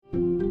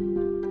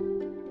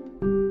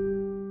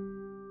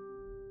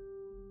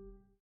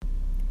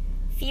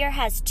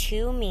Failure has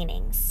two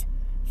meanings: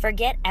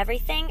 forget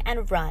everything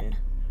and run,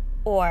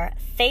 or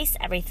face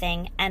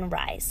everything and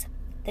rise.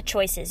 The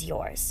choice is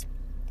yours.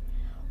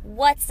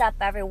 What's up,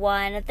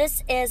 everyone?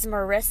 This is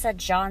Marissa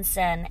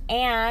Johnson,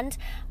 and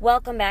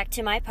welcome back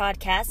to my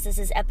podcast. This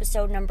is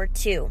episode number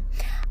 2.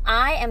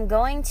 I am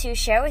going to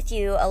share with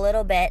you a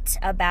little bit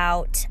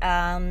about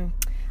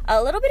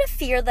a little bit of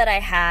fear that I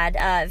had,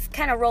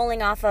 kind of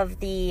rolling off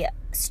of the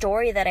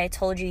story that I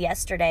told you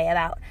yesterday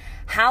about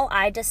how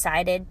I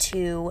decided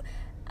to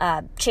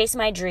chase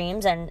my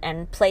dreams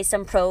and play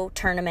some pro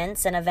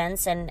tournaments and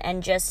events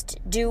and just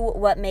do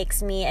what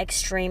makes me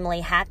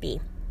extremely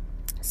happy.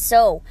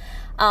 So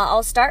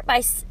I'll start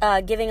by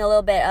giving a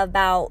little bit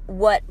about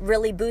what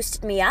really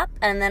boosted me up,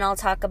 and then I'll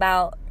talk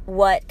about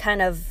what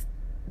kind of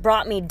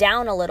brought me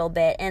down a little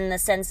bit in the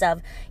sense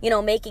of,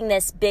 making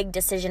this big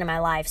decision in my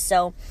life.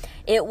 So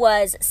it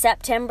was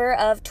September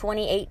of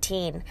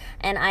 2018,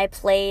 and I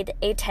played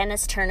a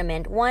tennis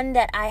tournament, one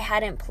that I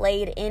hadn't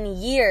played in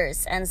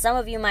years. And some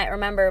of you might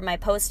remember my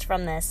post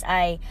from this.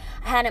 I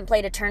hadn't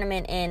played a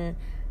tournament in,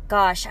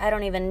 I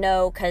don't even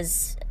know,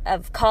 because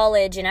of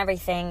college and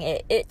everything.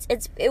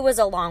 It was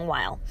a long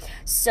while.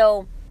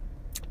 So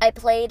I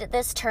played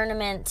this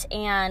tournament,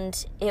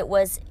 and it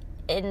was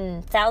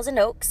in Thousand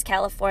Oaks,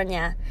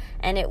 California,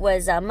 and it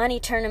was a money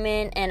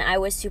tournament, and I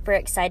was super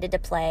excited to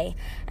play.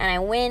 And I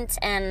went,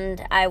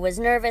 and I was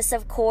nervous,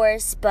 of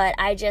course, but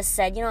I just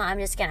said, I'm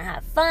just gonna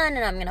have fun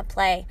and I'm gonna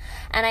play.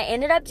 And I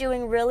ended up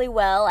doing really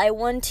well. I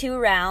won 2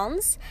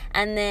 rounds,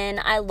 and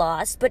then I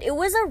lost, but it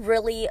was a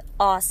really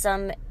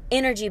awesome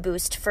energy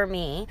boost for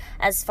me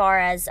as far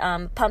as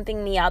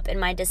pumping me up in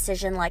my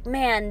decision. Like,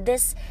 man,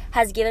 this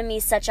has given me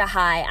such a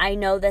high. I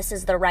know this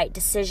is the right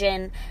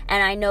decision,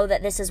 and I know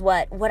that this is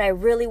what I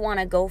really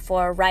want to go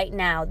for right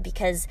now,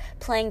 because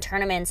playing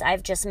tournaments,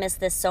 I've just missed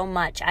this so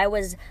much. I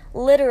was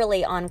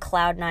literally on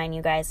cloud 9,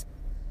 you guys.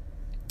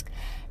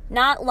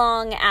 Not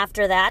long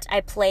after that,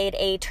 I played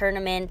a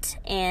tournament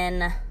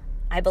in,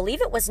 I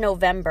believe it was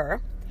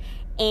November,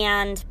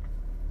 and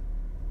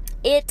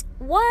it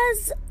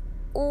was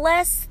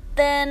less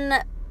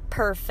than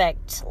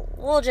perfect.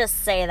 We'll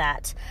just say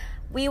that.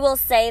 We will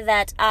say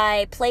that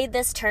I played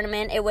this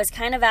tournament. It was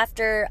kind of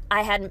after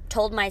I had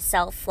told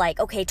myself,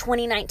 okay,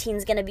 2019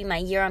 is going to be my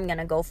year. I'm going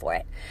to go for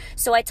it.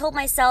 So I told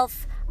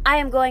myself, I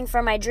am going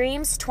for my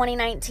dreams.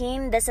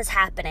 2019, this is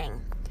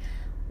happening.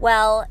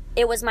 Well,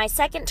 it was my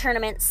second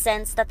tournament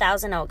since the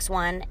Thousand Oaks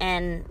one,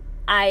 and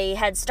I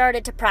had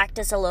started to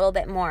practice a little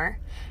bit more.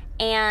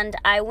 And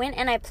I went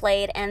and I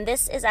played, and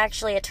this is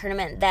actually a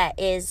tournament that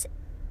is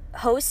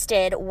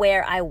hosted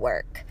where I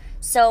work.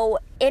 So,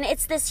 and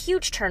it's this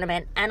huge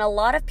tournament, and a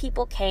lot of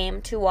people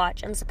came to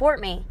watch and support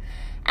me.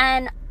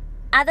 And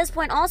at this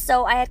point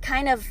also, I had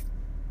kind of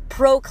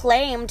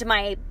proclaimed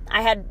I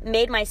had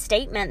made my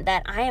statement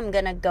that I'm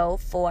going to go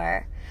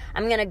for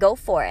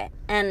it.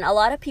 And a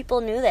lot of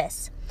people knew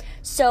this.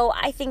 So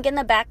I think in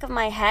the back of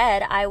my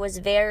head, I was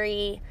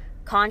very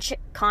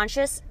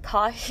conscious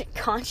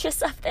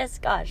of this.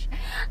 Gosh,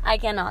 I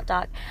cannot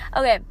talk.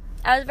 Okay.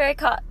 I was very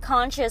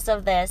conscious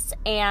of this,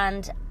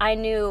 and I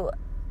knew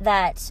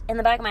that in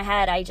the back of my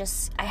head, I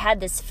had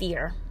this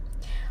fear.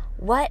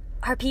 What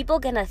are people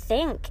going to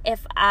think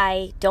if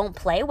I don't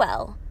play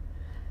well?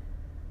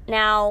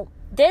 Now,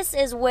 this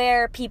is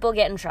where people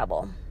get in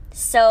trouble.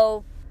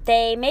 So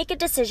they make a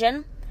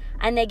decision,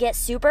 and they get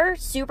super,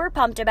 super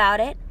pumped about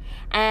it,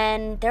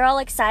 and they're all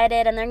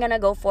excited, and they're going to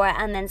go for it,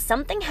 and then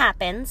something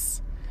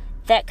happens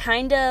that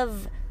kind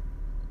of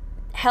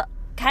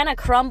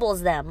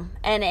crumbles them,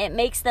 and it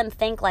makes them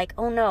think like,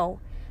 oh no,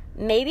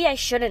 maybe I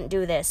shouldn't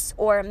do this,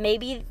 or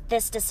maybe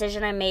this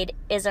decision I made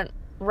isn't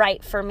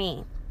right for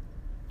me.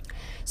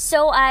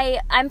 So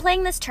I'm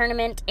playing this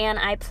tournament, and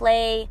I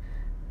play,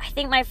 I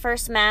think, my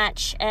first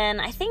match, and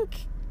I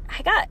think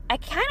I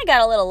kind of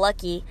got a little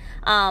lucky.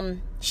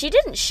 She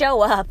didn't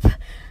show up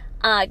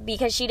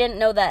because she didn't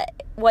know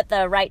what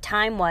the right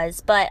time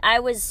was, but I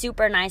was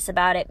super nice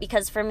about it,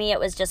 because for me it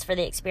was just for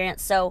the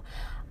experience. So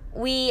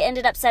we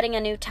ended up setting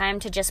a new time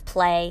to just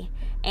play,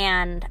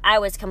 and I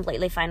was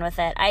completely fine with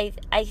it. I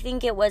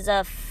think it was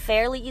a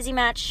fairly easy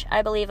match.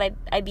 I believe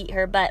I beat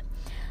her, but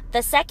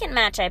the second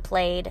match I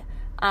played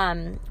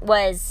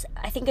was,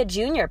 I think, a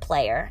junior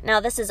player. Now,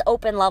 this is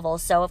open level,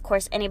 so of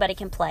course anybody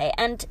can play.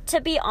 And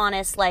to be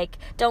honest,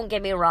 don't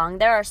get me wrong,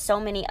 there are so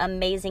many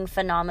amazing,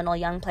 phenomenal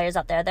young players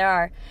out there. There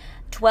are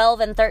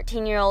 12 and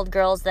 13-year-old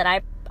girls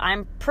that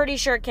I'm pretty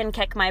sure can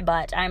kick my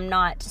butt. I'm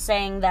not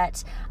saying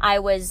that I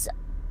was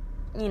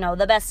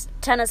the best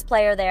tennis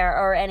player there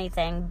or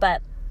anything,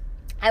 but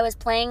I was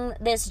playing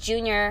this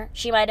junior.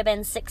 She might have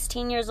been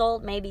 16 years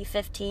old, maybe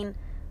 15,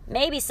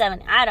 maybe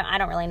 7. I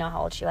don't really know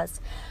how old she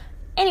was.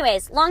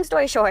 Anyways, long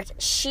story short,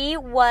 she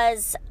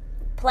was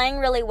playing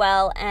really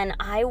well, and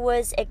I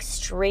was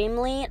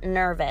extremely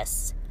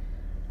nervous.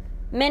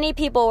 Many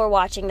people were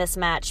watching this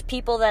match.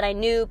 People that I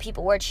knew,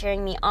 people were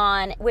cheering me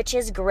on, which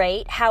is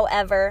great.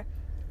 However,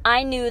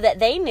 I knew that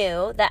they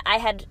knew that I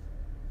had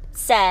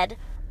said,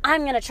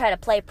 I'm going to try to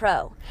play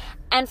pro.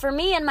 And for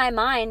me, in my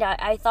mind,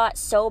 I thought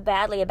so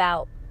badly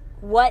about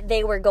what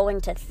they were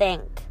going to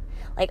think.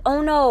 Like,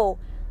 oh no,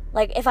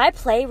 like if I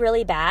play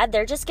really bad,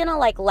 they're just gonna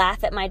like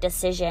laugh at my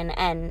decision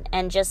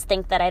and just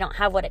think that I don't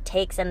have what it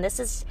takes, and this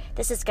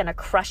is gonna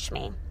crush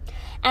me.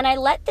 And I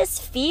let this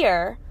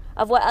fear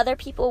of what other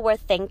people were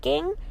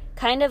thinking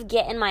kind of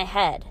get in my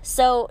head.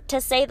 So to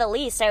say the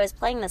least, I was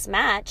playing this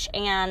match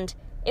and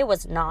it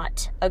was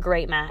not a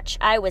great match.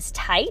 I was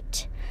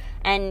tight.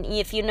 And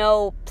if you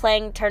know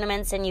playing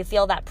tournaments and you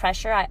feel that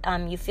pressure,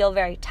 you feel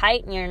very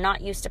tight and you're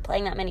not used to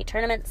playing that many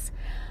tournaments.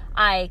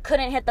 I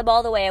couldn't hit the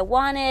ball the way I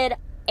wanted,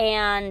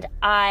 and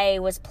I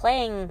was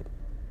playing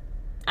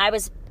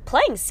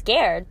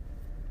scared.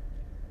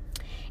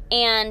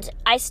 And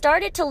I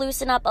started to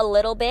loosen up a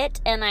little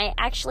bit, and I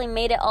actually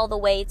made it all the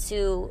way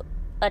to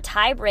a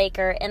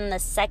tiebreaker in the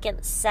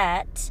second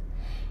set.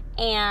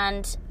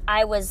 And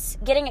I was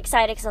getting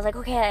excited because I was like,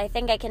 okay, I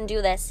think I can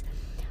do this.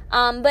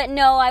 But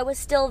no, I was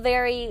still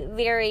very,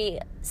 very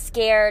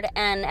scared,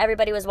 and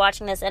everybody was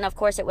watching this, and of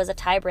course it was a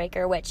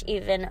tiebreaker, which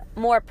even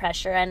more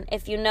pressure. And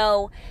if you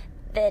know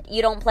that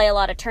you don't play a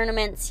lot of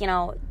tournaments, you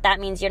know, that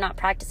means you're not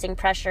practicing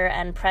pressure,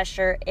 and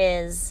pressure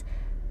is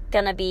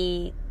gonna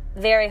be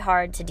very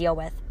hard to deal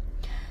with.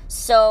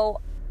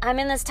 So I'm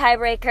in this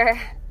tiebreaker,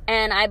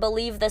 and I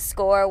believe the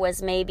score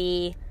was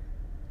maybe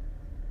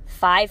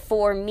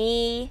 5-4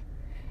 me,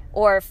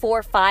 or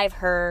 4-5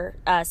 her,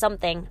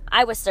 something.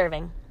 I was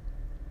serving.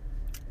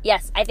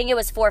 Yes, I think it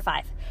was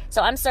 4-5.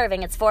 So I'm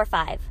serving, it's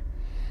 4-5.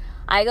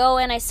 I go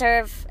and I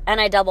serve,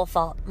 and I double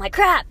fault. I'm like,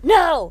 crap,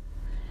 no!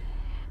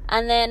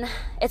 And then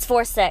it's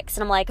 4-6,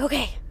 and I'm like,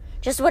 okay,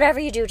 just whatever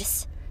you do,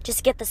 just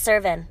get the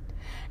serve in.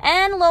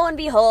 And lo and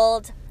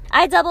behold,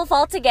 I double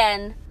fault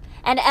again,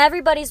 and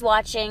everybody's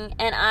watching,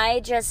 and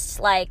I just,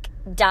 like,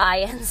 die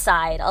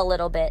inside a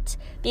little bit.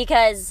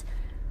 Because,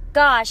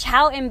 gosh,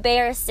 how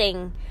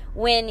embarrassing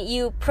when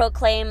you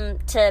proclaim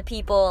to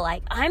people,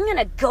 like, I'm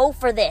gonna go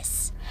for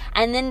this,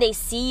 and then they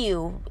see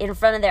you in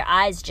front of their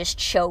eyes just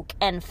choke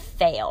and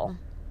fail.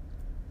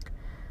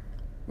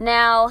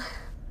 Now,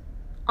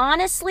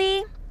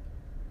 honestly,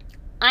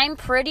 I'm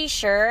pretty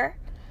sure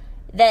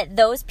that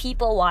those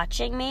people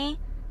watching me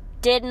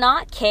did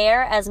not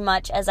care as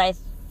much as I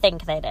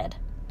think they did.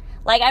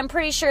 Like, I'm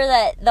pretty sure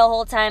that the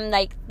whole time,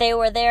 like, they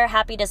were there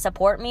happy to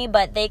support me,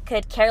 but they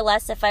could care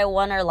less if I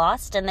won or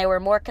lost, and they were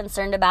more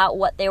concerned about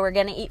what they were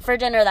going to eat for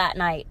dinner that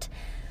night.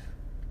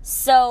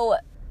 So,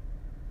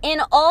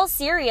 in all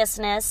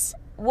seriousness,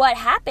 what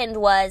happened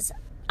was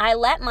I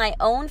let my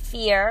own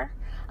fear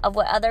of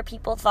what other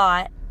people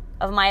thought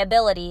of my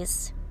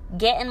abilities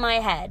get in my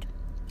head.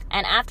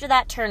 And after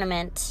that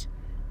tournament,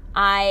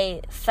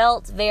 I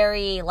felt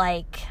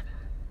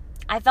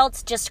I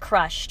felt just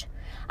crushed.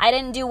 I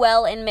didn't do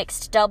well in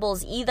mixed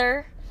doubles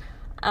either.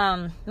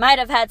 Might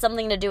have had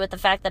something to do with the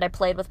fact that I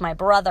played with my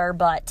brother,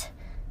 but,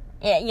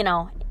 you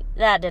know,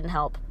 that didn't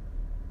help.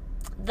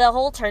 The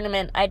whole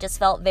tournament, I just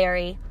felt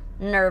very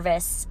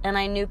nervous, and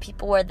I knew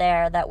people were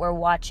there that were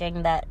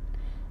watching, that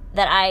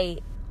I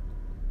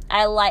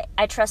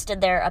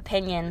trusted their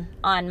opinion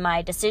on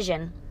my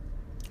decision.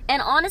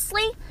 And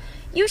honestly,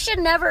 you should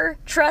never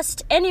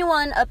trust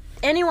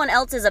anyone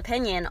else's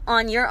opinion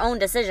on your own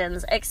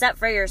decisions except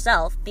for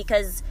yourself,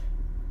 because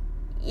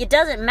it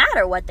doesn't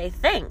matter what they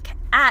think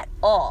at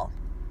all.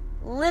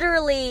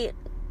 Literally,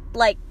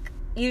 like,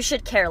 you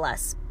should care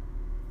less.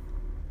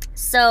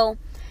 So,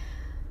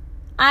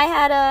 I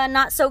had a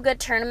not so good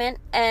tournament,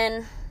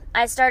 and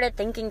I started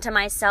thinking to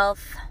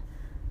myself,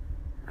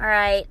 all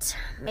right,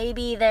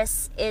 maybe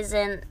this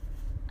isn't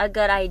a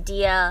good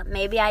idea.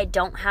 Maybe I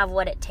don't have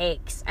what it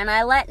takes. And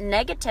I let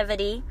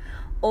negativity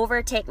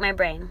overtake my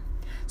brain.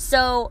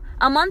 So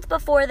a month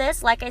before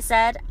this, like I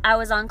said, I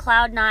was on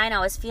cloud 9. I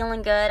was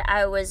feeling good.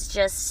 I was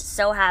just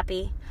so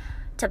happy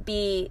to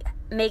be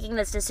making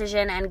this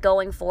decision and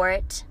going for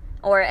it,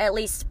 or at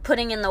least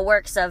putting in the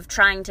works of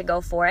trying to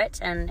go for it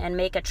and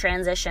make a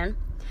transition.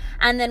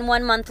 And then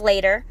 1 month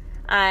later,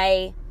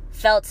 I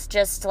felt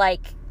just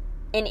like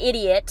an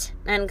idiot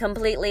and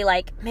completely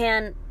like,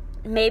 man,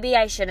 maybe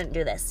I shouldn't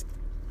do this.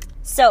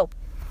 So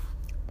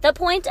the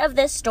point of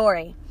this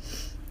story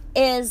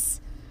is,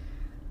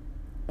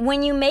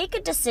 when you make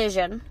a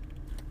decision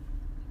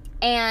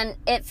and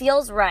it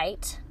feels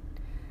right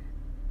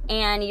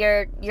and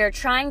you're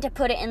trying to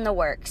put it in the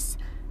works,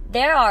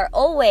 there are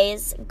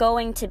always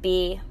going to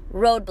be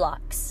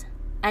roadblocks,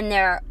 and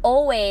there are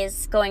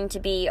always going to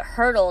be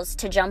hurdles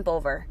to jump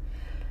over.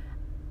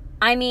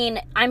 I mean,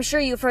 I'm sure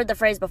you've heard the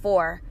phrase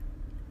before,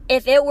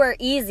 if it were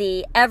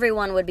easy,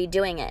 everyone would be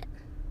doing it.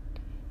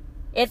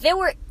 If it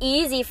were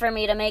easy for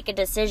me to make a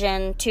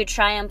decision to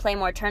try and play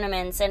more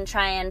tournaments and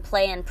try and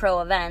play in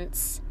pro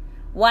events,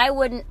 why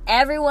wouldn't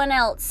everyone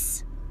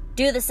else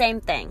do the same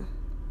thing?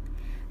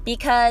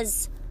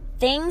 Because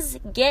things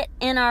get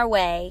in our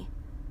way,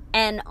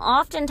 and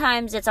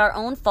oftentimes it's our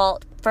own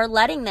fault for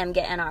letting them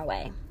get in our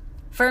way.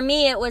 For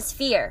me, it was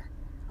fear.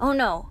 Oh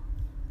no,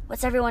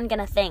 what's everyone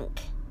gonna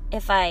think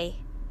if I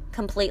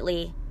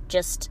completely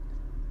just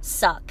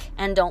suck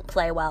and don't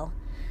play well?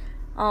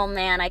 Oh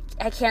man, I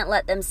can't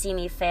let them see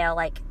me fail.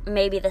 Like,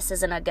 maybe this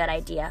isn't a good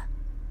idea.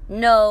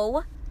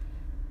 No,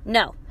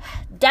 No,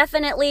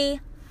 definitely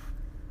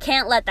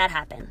can't let that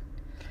happen.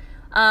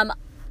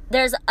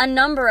 There's a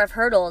number of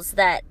hurdles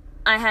that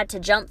I had to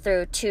jump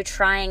through to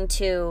trying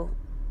to,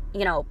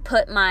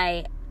 put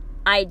my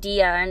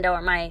idea and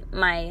or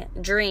my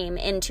dream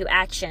into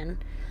action.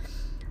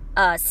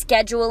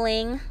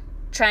 Scheduling,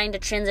 trying to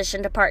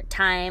transition to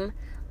part-time,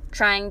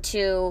 trying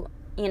to,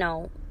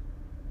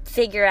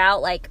 figure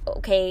out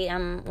okay,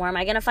 where am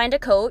I going to find a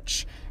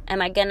coach?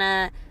 Am I going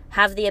to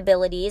have the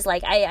abilities?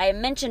 I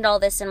mentioned all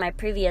this in my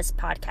previous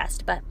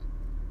podcast, but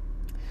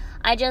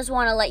I just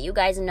want to let you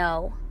guys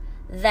know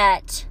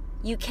that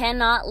you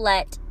cannot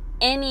let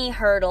any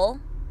hurdle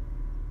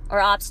or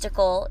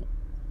obstacle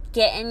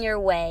get in your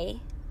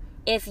way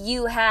if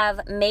you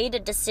have made a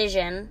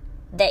decision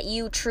that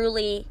you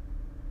truly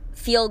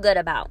feel good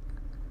about.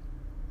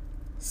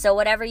 So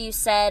whatever you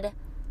said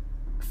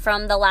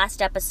from the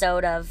last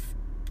episode of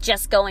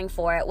just going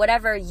for it,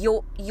 whatever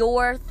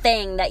your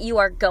thing that you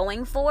are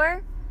going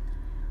for,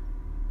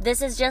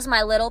 this is just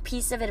my little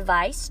piece of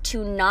advice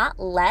to not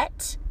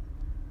let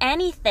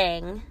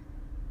anything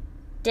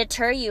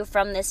deter you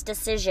from this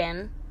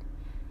decision,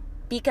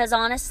 because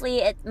honestly,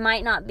 it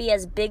might not be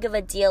as big of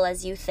a deal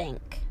as you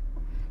think.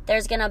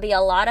 There's going to be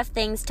a lot of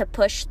things to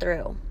push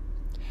through,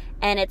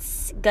 and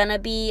it's going to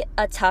be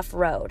a tough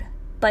road.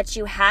 But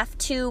you have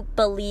to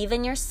believe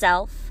in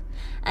yourself,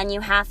 and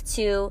you have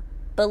to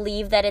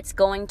believe that it's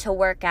going to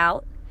work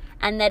out,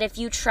 and that if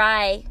you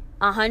try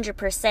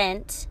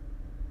 100%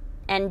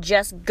 and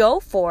just go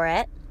for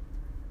it,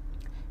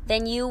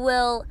 then you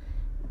will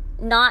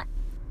not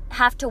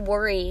have to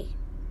worry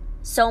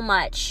so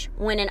much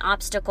when an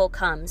obstacle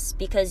comes,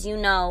 because you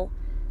know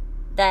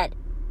that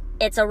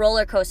it's a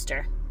roller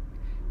coaster.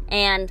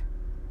 And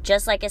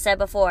just like I said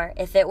before,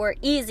 if it were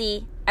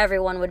easy,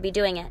 everyone would be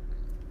doing it.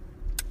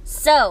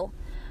 So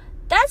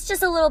that's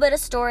just a little bit of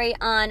story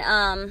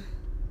on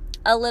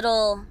a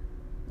little,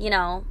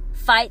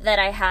 fight that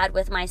I had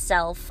with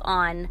myself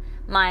on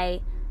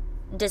my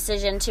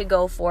decision to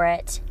go for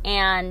it.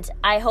 And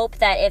I hope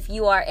that if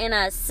you are in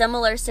a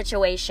similar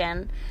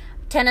situation,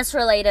 tennis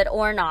related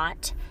or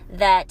not,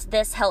 that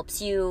this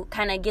helps you,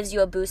 kind of gives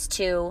you a boost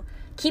to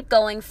keep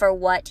going for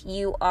what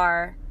you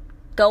are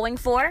going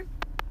for,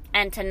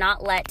 and to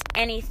not let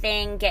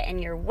anything get in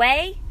your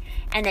way,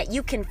 and that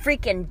you can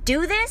freaking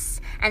do this,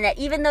 and that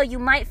even though you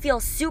might feel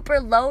super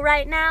low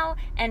right now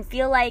and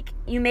feel like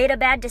you made a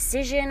bad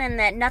decision and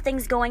that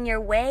nothing's going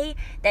your way,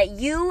 that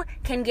you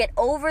can get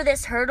over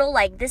this hurdle.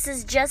 Like, this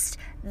is just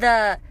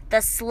the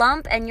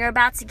slump, and you're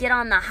about to get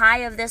on the high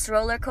of this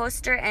roller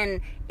coaster,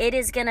 and it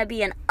is going to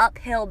be an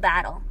uphill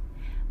battle.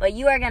 But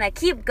you are going to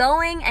keep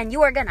going, and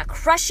you are going to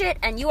crush it,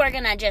 and you are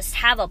going to just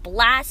have a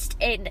blast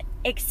in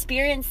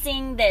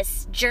experiencing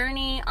this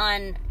journey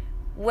on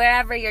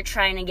wherever you're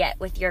trying to get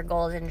with your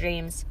goals and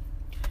dreams.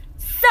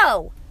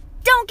 So,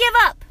 don't give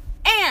up,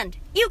 and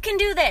you can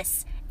do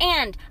this.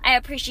 And I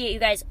appreciate you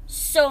guys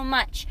so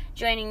much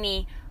joining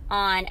me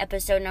on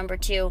episode number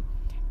 2,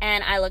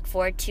 and I look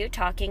forward to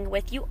talking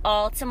with you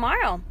all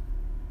tomorrow.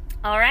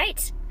 All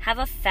right, have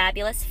a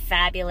fabulous,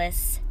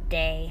 fabulous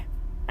day.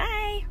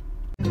 Bye.